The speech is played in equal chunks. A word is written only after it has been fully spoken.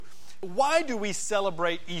Why do we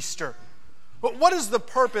celebrate Easter? What is the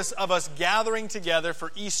purpose of us gathering together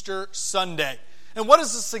for Easter Sunday? And what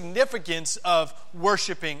is the significance of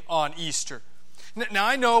worshiping on Easter? Now,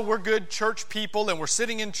 I know we're good church people and we're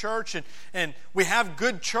sitting in church and we have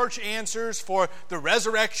good church answers for the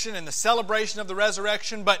resurrection and the celebration of the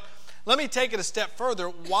resurrection, but let me take it a step further.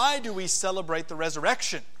 Why do we celebrate the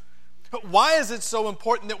resurrection? Why is it so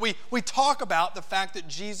important that we talk about the fact that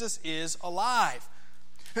Jesus is alive?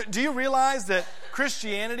 Do you realize that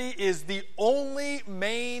Christianity is the only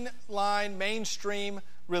mainstream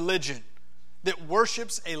religion that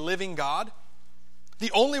worships a living God?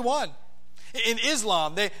 The only one. In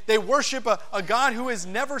Islam, they worship a God who has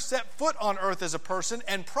never set foot on earth as a person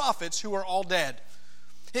and prophets who are all dead.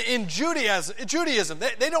 In Judaism,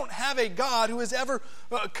 they don't have a God who has ever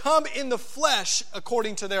come in the flesh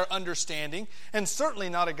according to their understanding, and certainly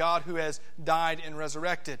not a God who has died and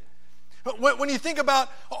resurrected. When you think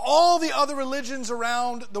about all the other religions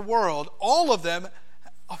around the world, all of them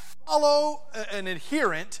follow an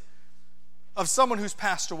adherent of someone who's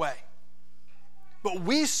passed away. But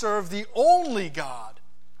we serve the only God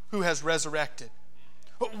who has resurrected.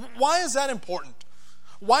 Why is that important?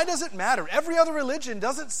 Why does it matter? Every other religion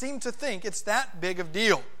doesn't seem to think it's that big of a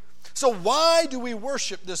deal. So why do we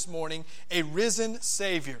worship this morning a risen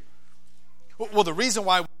Savior? Well, the reason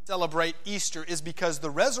why we celebrate Easter is because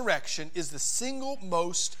the resurrection is the single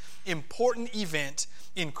most important event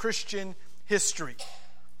in Christian history.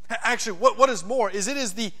 Actually, what is more is it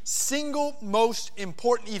is the single most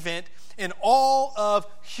important event in all of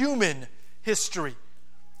human history.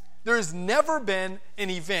 There has never been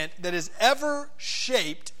an event that has ever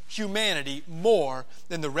shaped humanity more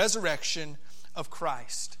than the resurrection of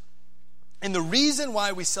Christ. And the reason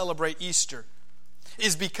why we celebrate Easter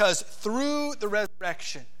is because through the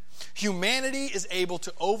resurrection, humanity is able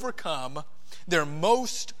to overcome their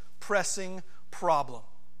most pressing problem.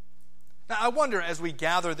 Now, I wonder as we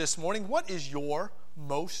gather this morning, what is your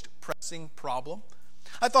most pressing problem?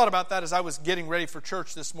 I thought about that as I was getting ready for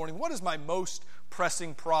church this morning. What is my most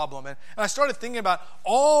pressing problem? And I started thinking about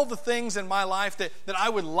all the things in my life that I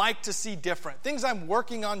would like to see different. Things I'm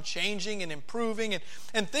working on changing and improving,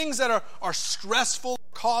 and things that are stressful,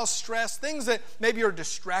 cause stress, things that maybe are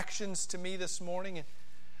distractions to me this morning. And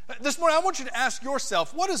this morning I want you to ask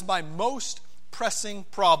yourself, what is my most pressing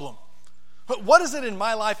problem? What is it in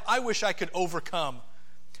my life I wish I could overcome?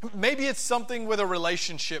 Maybe it's something with a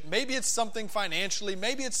relationship. Maybe it's something financially.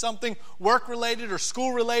 Maybe it's something work-related or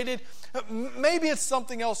school-related. Maybe it's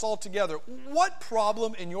something else altogether. What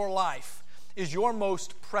problem in your life is your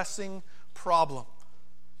most pressing problem?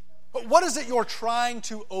 What is it you're trying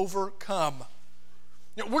to overcome?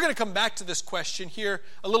 We're going to come back to this question here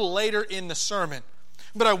a little later in the sermon.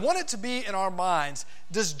 But I want it to be in our minds,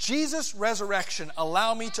 does Jesus' resurrection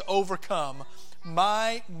allow me to overcome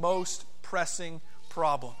my most pressing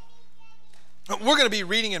problem? We're going to be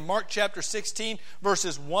reading in Mark chapter 16,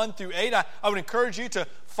 verses 1 through 8. I would encourage you to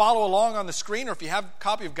follow along on the screen, or if you have a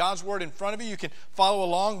copy of God's Word in front of you, you can follow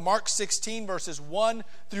along Mark 16, verses 1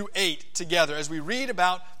 through 8 together as we read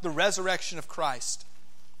about the resurrection of Christ.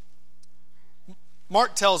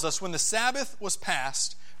 Mark tells us, when the Sabbath was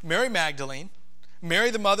past, Mary Magdalene,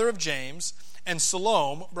 Mary the mother of James, and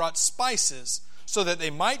Salome brought spices so that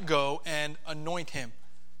they might go and anoint him.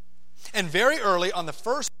 And very early on the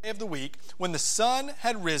first day of the week, when the sun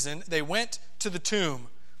had risen, they went to the tomb.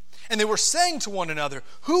 And they were saying to one another,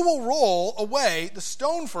 "Who will roll away the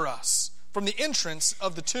stone for us from the entrance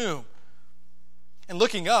of the tomb?" And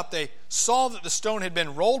looking up, they saw that the stone had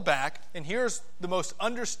been rolled back. And here's the most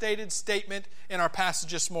understated statement in our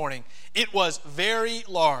passage this morning. It was very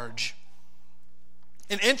large.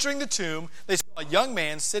 And entering the tomb, they saw a young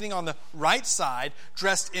man sitting on the right side,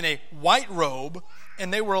 dressed in a white robe,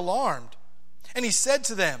 and they were alarmed. And he said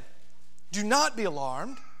to them, "Do not be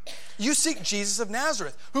alarmed. You seek Jesus of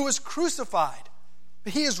Nazareth, who was crucified.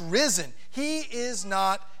 He is risen. He is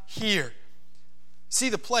not here. See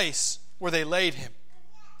the place where they laid him.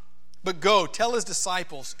 But go, tell his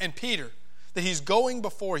disciples and Peter that he's going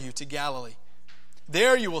before you to Galilee.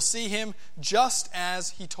 There you will see him just as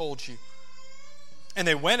he told you." And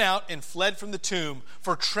they went out and fled from the tomb,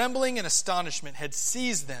 for trembling and astonishment had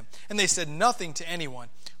seized them, and they said nothing to anyone,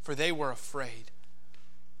 for they were afraid.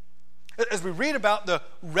 As we read about the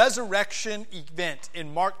resurrection event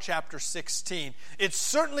in Mark chapter 16, it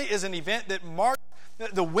certainly is an event that marked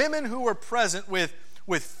the women who were present with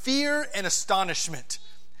fear and astonishment.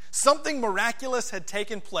 Something miraculous had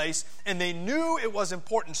taken place, and they knew it was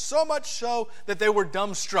important, so much so that they were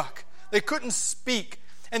dumbstruck. They couldn't speak.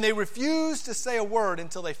 And they refused to say a word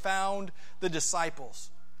until they found the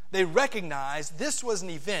disciples. they recognized this was an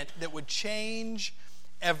event that would change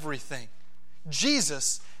everything.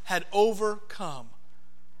 Jesus had overcome.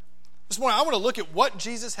 This morning, I want to look at what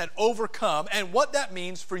Jesus had overcome and what that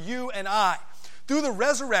means for you and I. Through the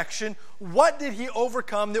resurrection, what did he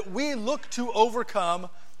overcome that we look to overcome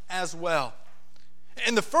as well?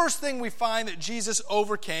 And the first thing we find that Jesus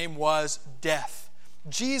overcame was death.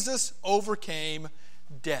 Jesus overcame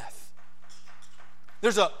death.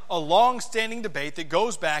 There's a long-standing debate that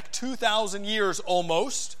goes back 2,000 years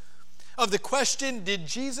almost of the question, did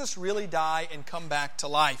Jesus really die and come back to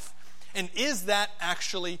life? And is that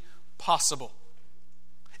actually possible?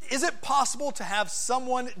 Is it possible to have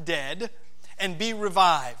someone dead and be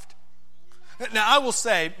revived? Now, I will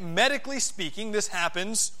say, medically speaking, this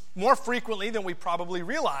happens more frequently than we probably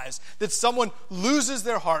realize, that someone loses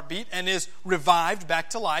their heartbeat and is revived back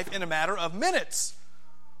to life in a matter of minutes.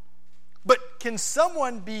 But can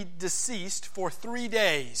someone be deceased for 3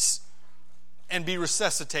 days and be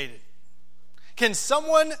resuscitated? Can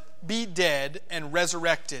someone be dead and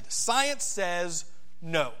resurrected? Science says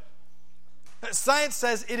no. Science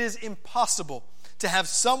says it is impossible to have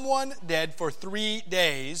someone dead for 3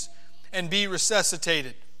 days and be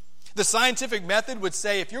resuscitated. The scientific method would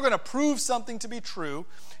say if you're going to prove something to be true,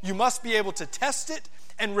 you must be able to test it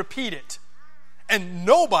and repeat it. And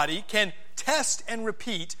nobody can test and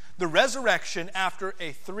repeat the resurrection after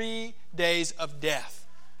 3 days of death.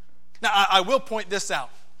 Now, I will point this out,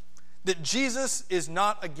 that Jesus is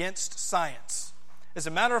not against science. As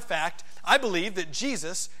a matter of fact, I believe that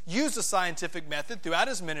Jesus used the scientific method throughout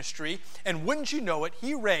his ministry, and wouldn't you know it,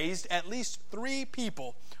 he raised at least 3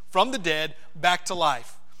 people from the dead back to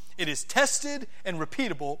life. It is tested and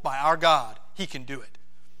repeatable by our God. He can do it.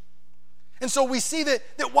 And so we see that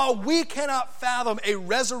while we cannot fathom a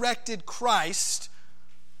resurrected Christ,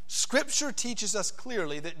 Scripture teaches us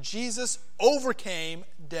clearly that Jesus overcame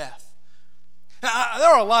death. Now, there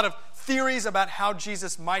are a lot of theories about how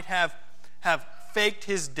Jesus might have faked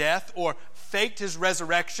his death or faked his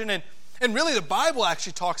resurrection. And really the Bible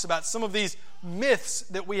actually talks about some of these myths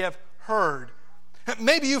that we have heard.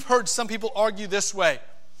 Maybe you've heard some people argue this way.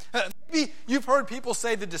 Maybe you've heard people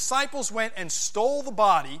say the disciples went and stole the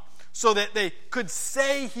body so that they could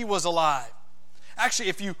say he was alive. Actually,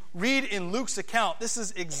 if you read in Luke's account, this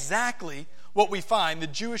is exactly what we find the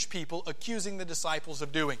Jewish people accusing the disciples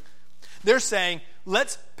of doing. They're saying,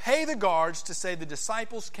 let's pay the guards to say the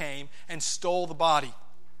disciples came and stole the body.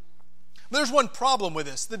 But there's one problem with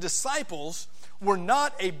this. The disciples were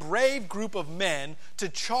not a brave group of men to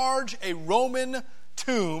charge a Roman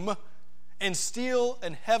tomb and steal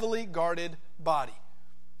a heavily guarded body.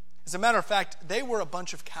 As a matter of fact, they were a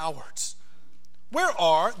bunch of cowards. Where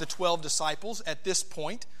are the 12 disciples at this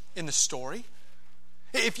point in the story?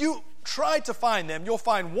 If you try to find them, you'll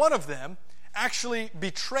find one of them actually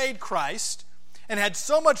betrayed Christ and had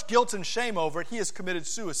so much guilt and shame over it, he has committed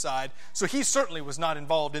suicide, so he certainly was not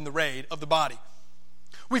involved in the raid of the body.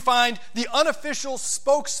 We find the unofficial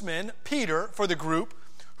spokesman, Peter, for the group,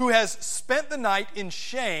 who has spent the night in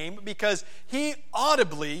shame because he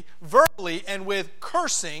audibly, verbally, and with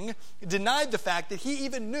cursing denied the fact that he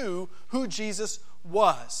even knew who Jesus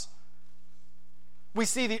was. We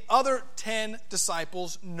see the other 10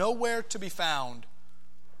 disciples nowhere to be found.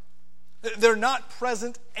 They're not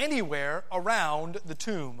present anywhere around the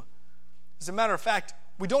tomb. As a matter of fact,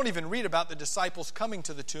 we don't even read about the disciples coming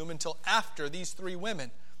to the tomb until after these 3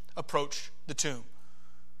 women approach the tomb.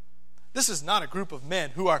 This is not a group of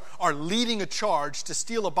men who are leading a charge to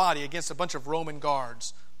steal a body against a bunch of Roman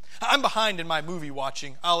guards. I'm behind in my movie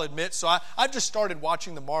watching, I'll admit, so I've just started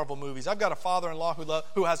watching the Marvel movies. I've got a father-in-law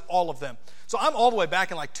who has all of them. So I'm all the way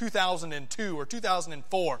back in like 2002 or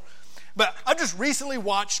 2004. But I just recently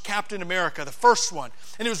watched Captain America, the first one,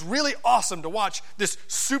 and it was really awesome to watch this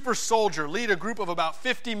super soldier lead a group of about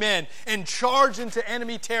 50 men and charge into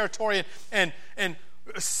enemy territory and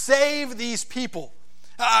save these people.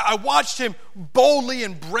 I watched him boldly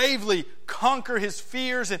and bravely conquer his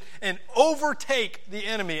fears and overtake the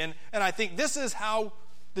enemy. And I think this is how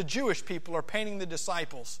the Jewish people are painting the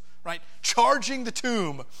disciples, right? Charging the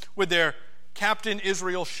tomb with their Captain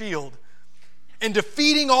Israel shield and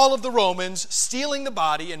defeating all of the Romans, stealing the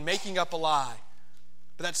body and making up a lie.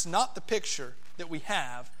 But that's not the picture that we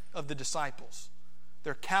have of the disciples.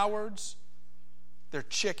 They're cowards, they're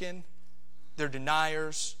chicken, they're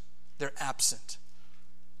deniers, they're absent.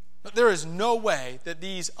 But there is no way that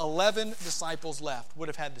these 11 disciples left would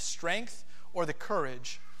have had the strength or the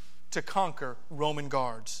courage to conquer Roman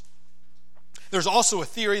guards. There's also a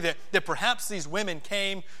theory that perhaps these women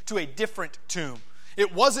came to a different tomb.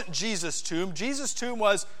 It wasn't Jesus' tomb. Jesus' tomb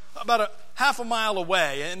was about a half a mile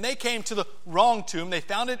away, and they came to the wrong tomb. They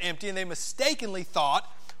found it empty, and they mistakenly thought,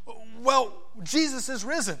 well, Jesus is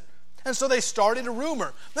risen. And so they started a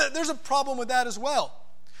rumor. There's a problem with that as well.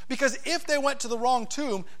 Because if they went to the wrong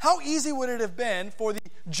tomb, how easy would it have been for the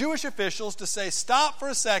Jewish officials to say, stop for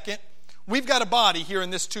a second, we've got a body here in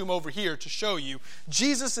this tomb over here to show you.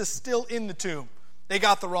 Jesus is still in the tomb. They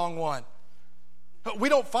got the wrong one. But we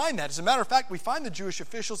don't find that. As a matter of fact, we find the Jewish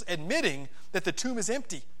officials admitting that the tomb is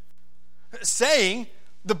empty. Saying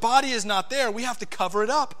the body is not there, we have to cover it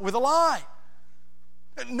up with a lie.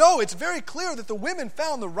 No, it's very clear that the women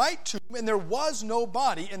found the right tomb and there was no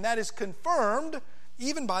body, and that is confirmed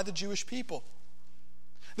even by the Jewish people.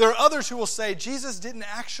 There are others who will say Jesus didn't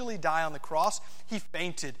actually die on the cross. He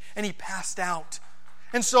fainted and he passed out.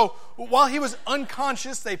 And so while he was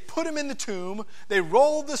unconscious, they put him in the tomb. They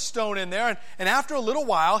rolled the stone in there. And after a little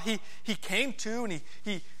while, he came to and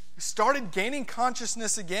he started gaining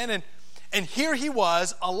consciousness again. And here he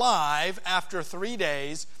was alive after 3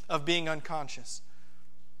 days of being unconscious.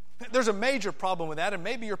 There's a major problem with that, and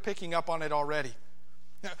maybe you're picking up on it already.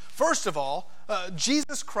 First of all,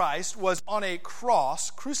 Jesus Christ was on a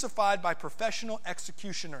cross crucified by professional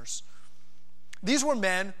executioners. These were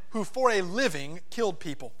men who for a living killed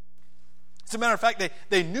people. As a matter of fact,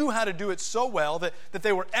 they knew how to do it so well that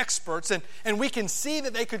they were experts, and we can see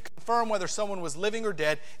that they could confirm whether someone was living or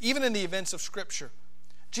dead, even in the events of Scripture.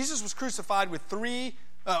 Jesus was crucified with in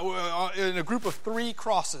a group of 3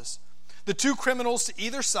 crosses. The 2 criminals to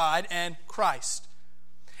either side and Christ.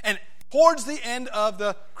 And towards the end of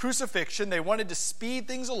the crucifixion, they wanted to speed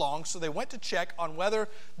things along, so they went to check on whether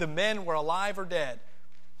the men were alive or dead.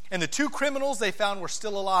 And the 2 criminals they found were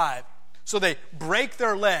still alive. So they break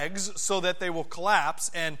their legs so that they will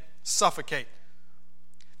collapse and suffocate.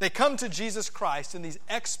 They come to Jesus Christ, and these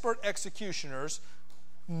expert executioners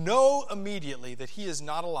know immediately that he is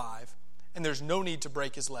not alive, and there's no need to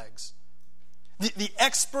break his legs. The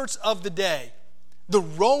experts of the day, the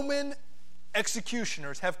Roman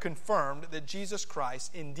executioners, have confirmed that Jesus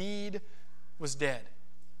Christ indeed was dead.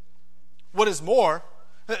 What is more,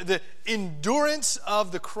 the endurance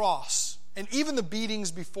of the cross and even the beatings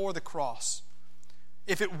before the cross,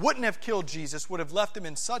 if it wouldn't have killed Jesus, would have left him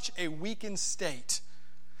in such a weakened state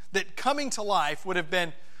that coming to life would have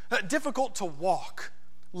been difficult to walk,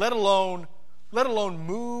 let alone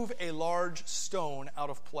move a large stone out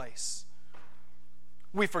of place.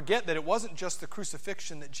 We forget that it wasn't just the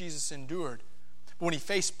crucifixion that Jesus endured. But when he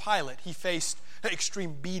faced Pilate, he faced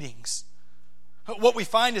extreme beatings. What we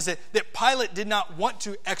find is that Pilate did not want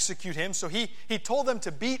to execute him, so he told them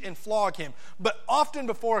to beat and flog him. But often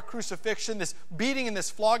before a crucifixion, this beating and this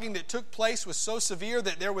flogging that took place was so severe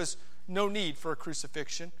that there was no need for a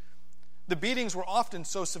crucifixion. The beatings were often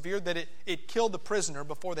so severe that it killed the prisoner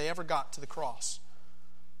before they ever got to the cross.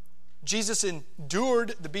 Jesus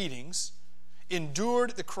endured the beatings,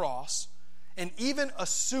 endured the cross, and even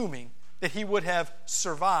assuming that he would have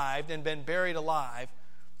survived and been buried alive,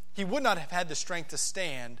 he would not have had the strength to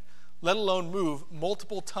stand, let alone move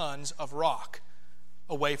multiple tons of rock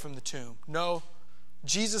away from the tomb. No,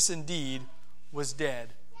 Jesus indeed was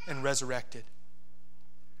dead and resurrected.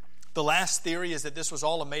 The last theory is that this was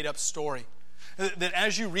all a made-up story. That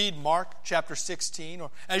as you read Mark chapter 16,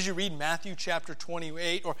 or as you read Matthew chapter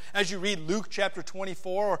 28, or as you read Luke chapter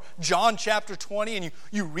 24, or John chapter 20, and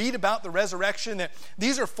you read about the resurrection, that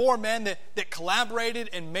these are 4 men that collaborated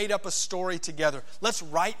and made up a story together. Let's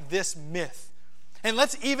write this myth. And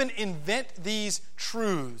let's even invent these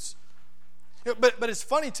truths. But it's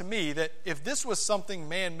funny to me that if this was something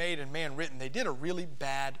man-made and man-written, they did a really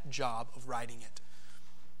bad job of writing it.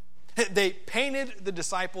 They painted the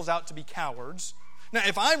disciples out to be cowards. Now,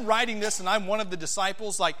 if I'm writing this and I'm one of the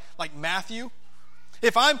disciples like Matthew,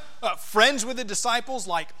 if I'm friends with the disciples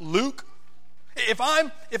like Luke, if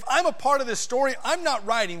I'm a part of this story, I'm not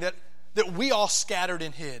writing that we all scattered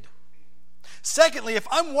and hid. Secondly, if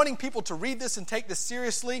I'm wanting people to read this and take this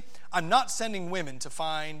seriously, I'm not sending women to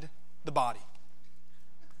find the body.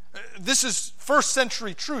 This is first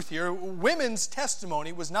century truth here. Women's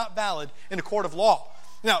testimony was not valid in a court of law.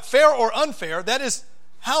 Now, fair or unfair, that is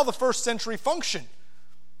how the first century functioned.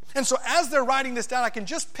 And so as they're writing this down, I can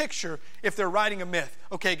just picture if they're writing a myth.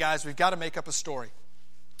 Okay, guys, we've got to make up a story.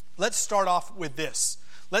 Let's start off with this.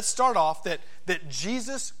 Let's start off that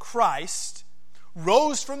Jesus Christ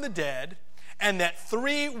rose from the dead and that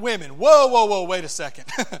 3 women, whoa, wait a second.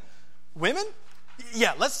 Women?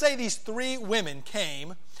 Yeah, let's say these 3 women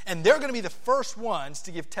came and they're going to be the first ones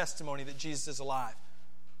to give testimony that Jesus is alive.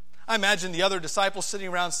 I imagine the other disciples sitting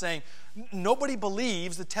around saying, nobody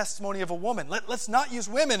believes the testimony of a woman. Let's not use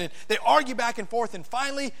women. And they argue back and forth. And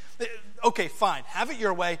finally, okay, fine. Have it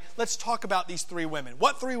your way. Let's talk about these 3 women.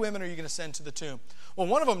 What 3 women are you going to send to the tomb? Well,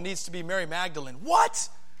 one of them needs to be Mary Magdalene. What?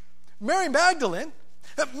 Mary Magdalene?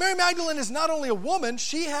 Mary Magdalene is not only a woman,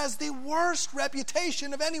 she has the worst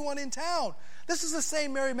reputation of anyone in town. This is the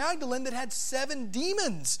same Mary Magdalene that had 7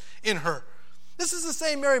 demons in her. This is the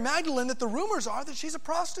same Mary Magdalene that the rumors are that she's a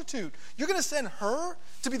prostitute. You're going to send her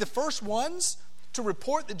to be the first ones to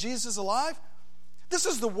report that Jesus is alive? This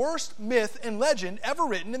is the worst myth and legend ever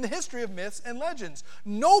written in the history of myths and legends.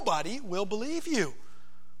 Nobody will believe you.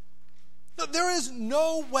 There is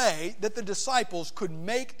no way that the disciples could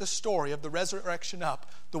make the story of the resurrection up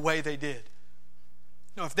the way they did.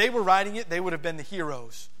 No, if they were writing it, they would have been the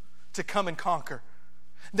heroes to come and conquer.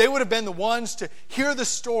 They would have been the ones to hear the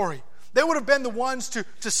story. They would have been the ones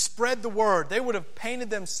to spread the word. They would have painted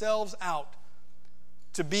themselves out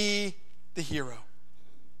to be the hero.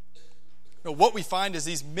 Now, what we find is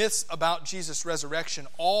these myths about Jesus' resurrection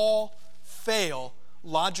all fail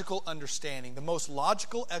logical understanding. The most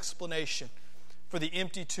logical explanation for the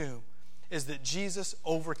empty tomb is that Jesus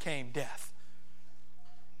overcame death.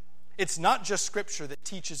 It's not just Scripture that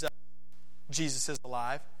teaches us Jesus is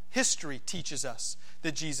alive. History teaches us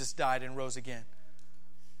that Jesus died and rose again.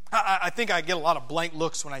 I think I get a lot of blank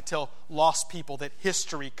looks when I tell lost people that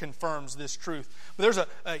history confirms this truth. But there's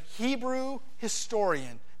a Hebrew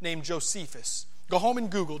historian named Josephus. Go home and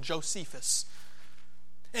Google Josephus.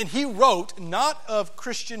 And he wrote not of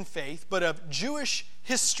Christian faith, but of Jewish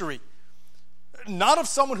history. Not of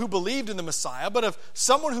someone who believed in the Messiah, but of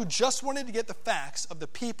someone who just wanted to get the facts of the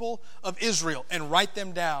people of Israel and write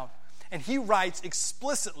them down. And he writes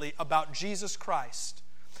explicitly about Jesus Christ.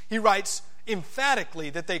 He writes emphatically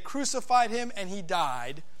that they crucified him and he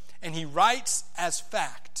died. And he writes as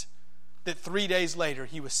fact that 3 days later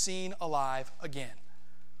he was seen alive again.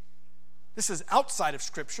 This is outside of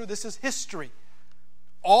Scripture. This is history.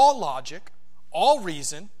 All logic, all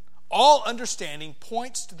reason, all understanding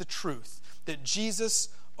points to the truth that Jesus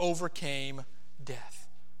overcame death.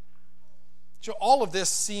 So all of this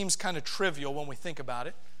seems kind of trivial when we think about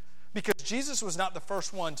it, because Jesus was not the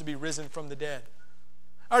first one to be risen from the dead.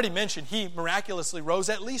 I already mentioned he miraculously rose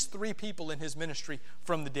at least 3 people in his ministry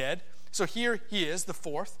from the dead. So here he is, the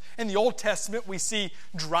 4th. In the Old Testament, we see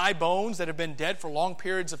dry bones that have been dead for long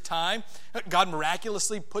periods of time. God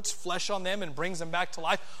miraculously puts flesh on them and brings them back to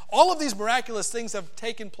life. All of these miraculous things have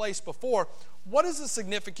taken place before. What is the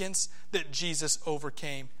significance that Jesus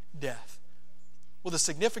overcame death? Well, the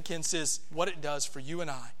significance is what it does for you and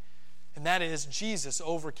I. And that is Jesus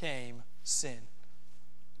overcame sin.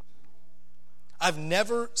 I've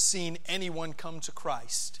never seen anyone come to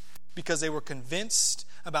Christ because they were convinced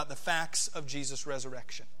about the facts of Jesus'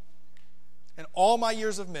 resurrection. In all my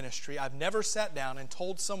years of ministry, I've never sat down and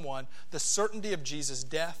told someone the certainty of Jesus'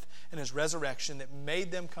 death and his resurrection that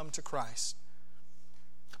made them come to Christ.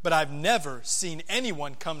 But I've never seen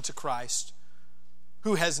anyone come to Christ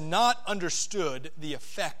who has not understood the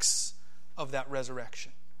effects of that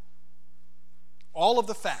resurrection. All of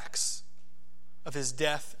the facts of his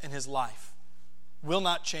death and his life will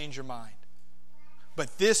not change your mind.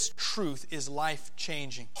 But this truth is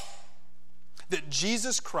life-changing. That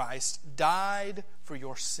Jesus Christ died for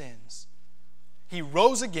your sins. He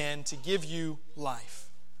rose again to give you life.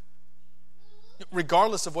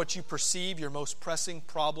 Regardless of what you perceive your most pressing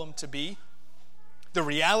problem to be, the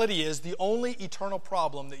reality is the only eternal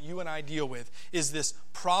problem that you and I deal with is this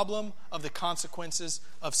problem of the consequences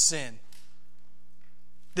of sin.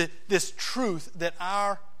 This truth that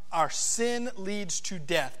our sin leads to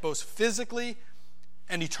death, both physically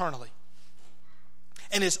and eternally.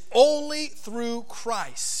 And it's only through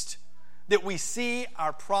Christ that we see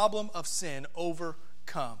our problem of sin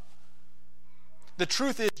overcome. The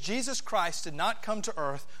truth is, Jesus Christ did not come to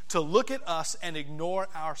earth to look at us and ignore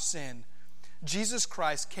our sin. Jesus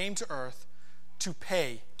Christ came to earth to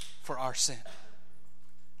pay for our sin.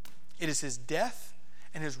 It is his death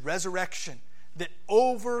and his resurrection that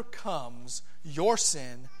overcomes your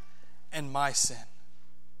sin and my sin.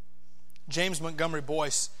 James Montgomery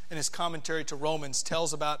Boyce, in his commentary to Romans,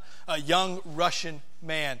 tells about a young Russian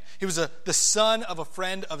man. He was the son of a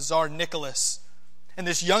friend of Tsar Nicholas. And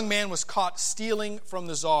this young man was caught stealing from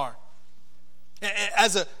the Tsar.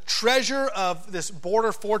 As a treasurer of this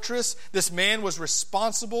border fortress, this man was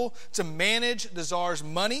responsible to manage the Tsar's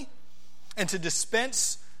money and to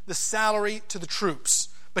dispense the salary to the troops.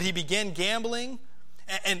 But he began gambling,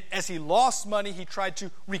 and as he lost money, he tried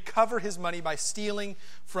to recover his money by stealing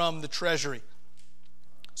from the treasury.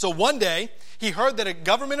 So one day, he heard that a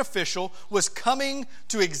government official was coming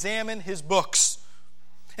to examine his books.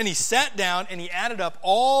 And he sat down and he added up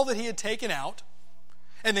all that he had taken out.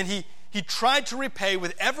 And then he tried to repay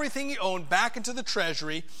with everything he owned back into the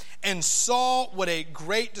treasury, and saw what a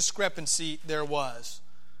great discrepancy there was.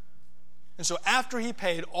 And so after he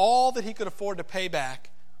paid all that he could afford to pay back,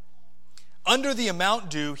 under the amount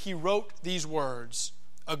due, he wrote these words,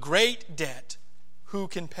 "A great debt, who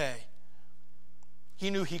can pay?" He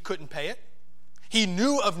knew he couldn't pay it. He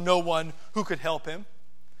knew of no one who could help him.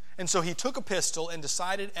 And so he took a pistol and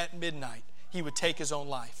decided at midnight he would take his own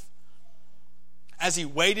life. As he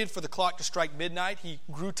waited for the clock to strike midnight, he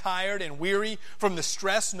grew tired and weary from the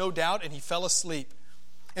stress, no doubt, and he fell asleep.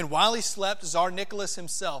 And while he slept, Tsar Nicholas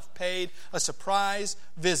himself paid a surprise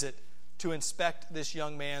visit to inspect this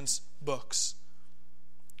young man's books.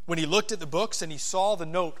 When he looked at the books and he saw the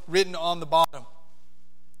note written on the bottom,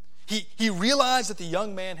 he realized that the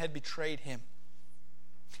young man had betrayed him.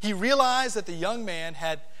 He realized that the young man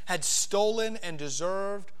had stolen and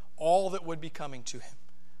deserved all that would be coming to him.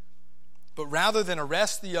 But rather than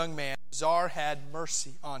arrest the young man, Tsar had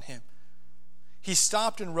mercy on him. He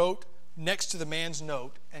stopped and wrote next to the man's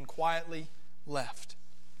note and quietly left.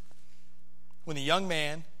 When the young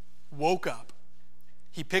man woke up,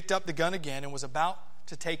 he picked up the gun again and was about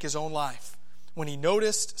to take his own life when he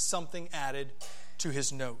noticed something added to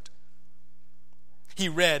his note. He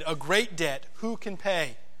read, "A great debt, who can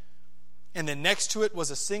pay?" And then next to it was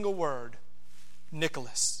a single word,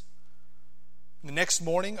 Nicholas. The next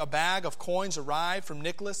morning, a bag of coins arrived from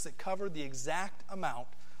Nicholas that covered the exact amount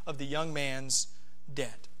of the young man's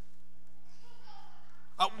debt.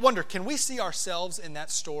 I wonder, can we see ourselves in that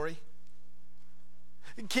story?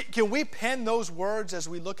 Can we pen those words as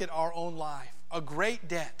we look at our own life? A great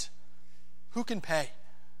debt, who can pay?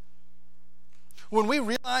 When we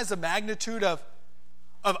realize the magnitude of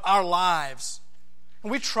our lives,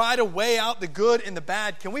 and we try to weigh out the good and the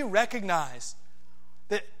bad, can we recognize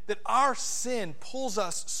that our sin pulls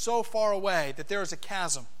us so far away that there is a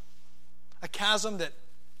chasm that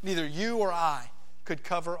neither you or I could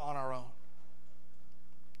cover on our own?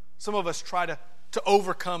 Some of us try to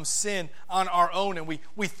overcome sin on our own, and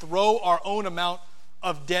we throw our own amount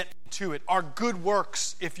of debt to it, our good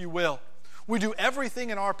works, if you will. We do everything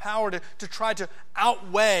in our power to try to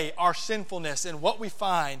outweigh our sinfulness, and what we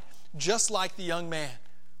find, just like the young man,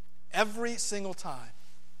 every single time,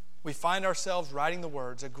 we find ourselves writing the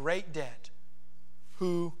words, "A great debt,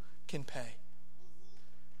 who can pay?"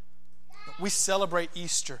 We celebrate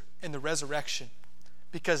Easter and the resurrection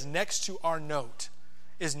because next to our note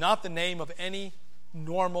is not the name of any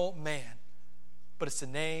normal man, but it's the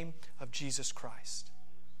name of Jesus Christ.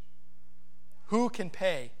 Who can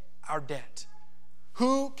pay our debt?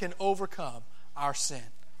 Who can overcome our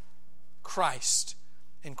sin? Christ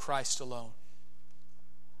and Christ alone.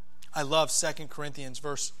 I love 2 Corinthians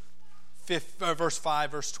verse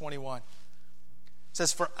 5, verse 21. It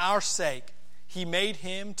says, "For our sake he made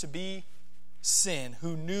him to be sin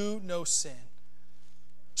who knew no sin,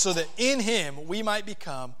 so that in him we might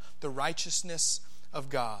become the righteousness of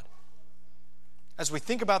God." As we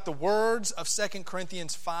think about the words of 2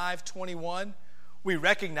 Corinthians 5:21, we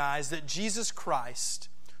recognize that Jesus Christ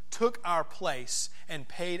took our place and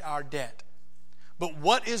paid our debt. But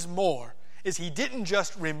what is more is he didn't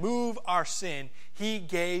just remove our sin, he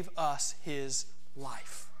gave us his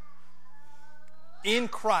life. In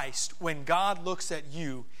Christ, when God looks at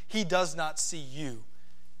you, he does not see you,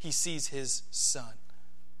 he sees his Son.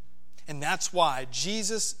 And that's why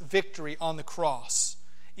Jesus' victory on the cross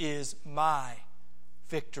is my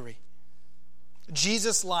victory.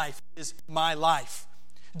 Jesus' life is my life.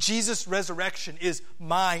 Jesus' resurrection is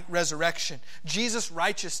my resurrection. Jesus'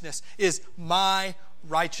 righteousness is my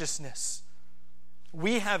righteousness.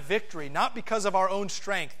 We have victory not because of our own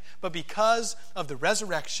strength, but because of the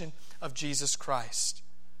resurrection of Jesus Christ.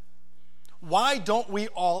 Why don't we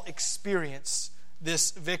all experience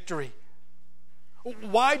this victory?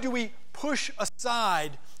 Why do we push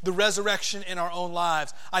aside the resurrection in our own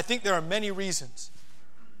lives? I think there are many reasons.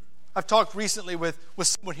 I've talked recently with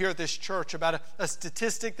someone here at this church about a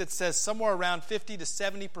statistic that says somewhere around 50 to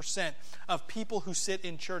 70% of people who sit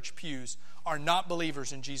in church pews are not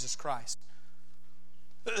believers in Jesus Christ.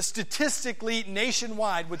 Statistically,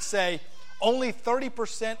 nationwide would say only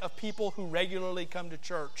 30% of people who regularly come to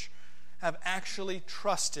church have actually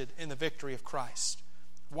trusted in the victory of Christ.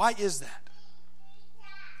 Why is that?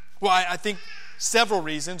 Well, I think several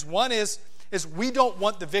reasons. One is we don't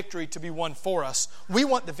want the victory to be won for us. We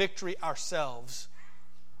want the victory ourselves.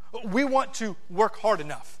 We want to work hard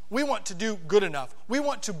enough. We want to do good enough. We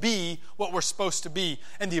want to be what we're supposed to be.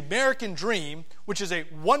 And the American dream, which is a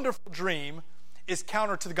wonderful dream, is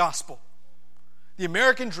counter to the gospel. The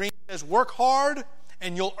American dream says work hard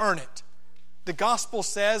and you'll earn it. The gospel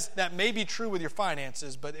says that may be true with your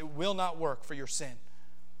finances, but it will not work for your sin.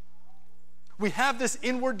 We have this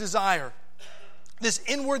inward desire, this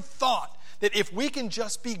inward thought that if we can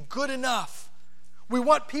just be good enough, we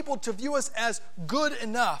want people to view us as good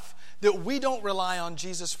enough that we don't rely on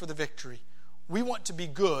Jesus for the victory. We want to be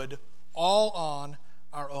good all on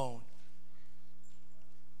our own.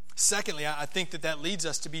 Secondly, I think that leads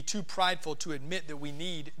us to be too prideful to admit that we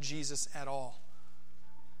need Jesus at all.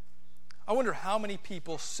 I wonder how many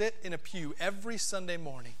people sit in a pew every Sunday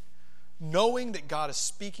morning knowing that God is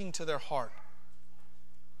speaking to their heart,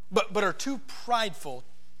 but are too prideful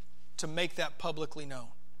to make that publicly known.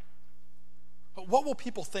 What will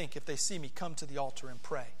people think if they see me come to the altar and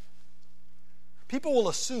pray? People will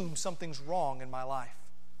assume something's wrong in my life.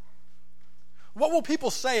 What will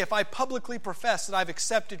people say if I publicly profess that I've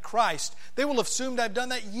accepted Christ? They will assume that I've done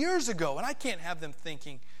that years ago, and I can't have them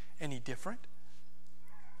thinking any different.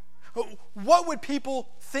 What would people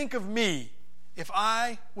think of me if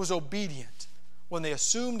I was obedient when they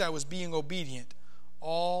assumed I was being obedient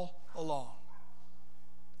all along?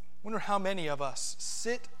 I wonder how many of us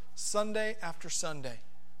sit Sunday after Sunday,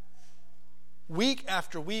 week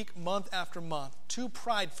after week, month after month, too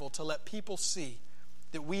prideful to let people see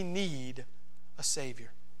that we need a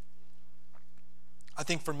Savior. I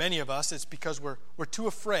think for many of us, it's because we're too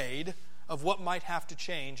afraid of what might have to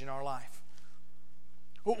change in our life.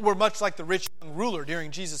 We're much like the rich young ruler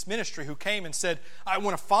during Jesus' ministry who came and said, I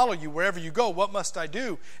want to follow you wherever you go. What must I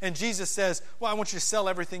do? And Jesus says, well, I want you to sell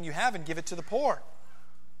everything you have and give it to the poor.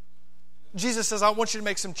 Jesus says, I want you to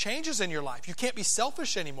make some changes in your life. You can't be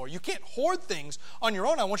selfish anymore. You can't hoard things on your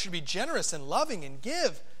own. I want you to be generous and loving and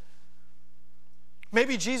give.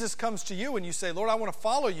 Maybe Jesus comes to you and you say, Lord, I want to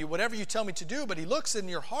follow you, whatever you tell me to do. But he looks in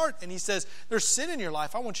your heart and he says, there's sin in your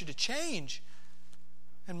life. I want you to change.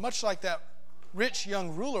 And much like that rich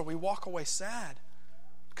young ruler, we walk away sad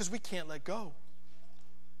because we can't let go.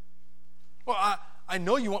 Well, I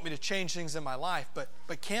know you want me to change things in my life, but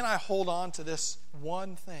can I hold on to this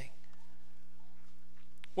one thing?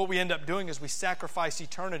 What we end up doing is we sacrifice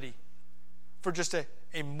eternity for just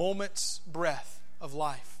a moment's breath of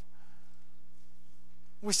life.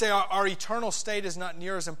 We say our eternal state is not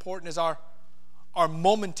near as important as our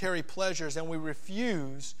momentary pleasures, and we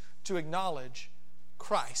refuse to acknowledge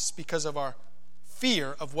Christ because of our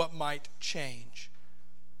fear of what might change.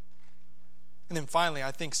 And then finally,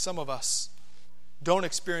 I think some of us don't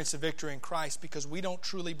experience a victory in Christ because we don't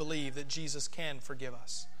truly believe that Jesus can forgive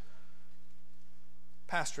us.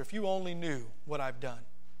 Pastor, if you only knew what I've done,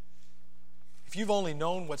 if you've only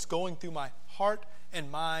known what's going through my heart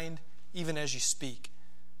and mind even as you speak,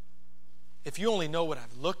 if you only know what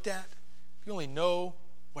I've looked at, if you only know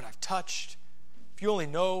what I've touched, if you only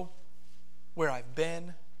know where I've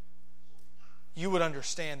been, you would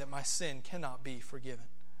understand that my sin cannot be forgiven.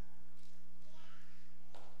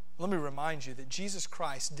 Let me remind you that Jesus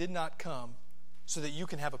Christ did not come so that you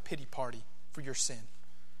can have a pity party for your sin.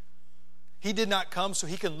 He did not come so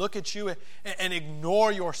he can look at you and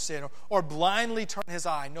ignore your sin or blindly turn his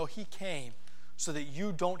eye. No, he came so that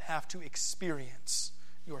you don't have to experience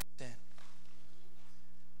your sin.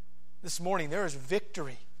 This morning, there is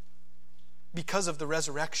victory because of the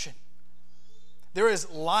resurrection. There is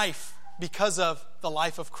life because of the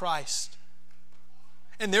life of Christ.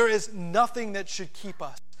 And there is nothing that should keep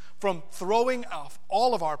us from throwing off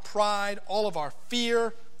all of our pride, all of our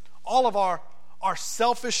fear, all of our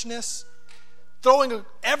selfishness, throwing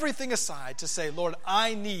everything aside to say, Lord,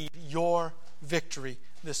 I need your victory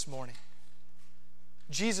this morning.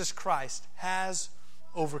 Jesus Christ has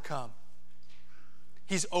overcome.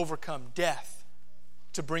 He's overcome death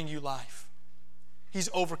to bring you life. He's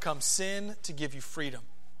overcome sin to give you freedom.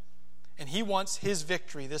 And he wants his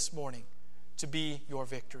victory this morning to be your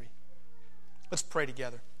victory. Let's pray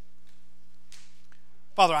together.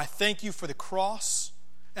 Father, I thank you for the cross,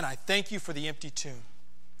 and I thank you for the empty tomb.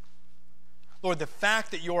 Lord, the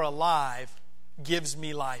fact that you're alive gives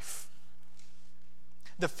me life.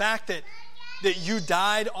 The fact that you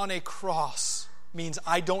died on a cross means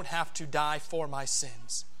I don't have to die for my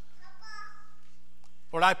sins.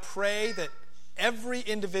 Lord, I pray that every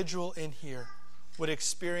individual in here would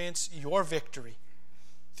experience your victory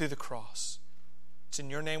through the cross. It's in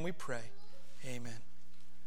your name we pray. Amen.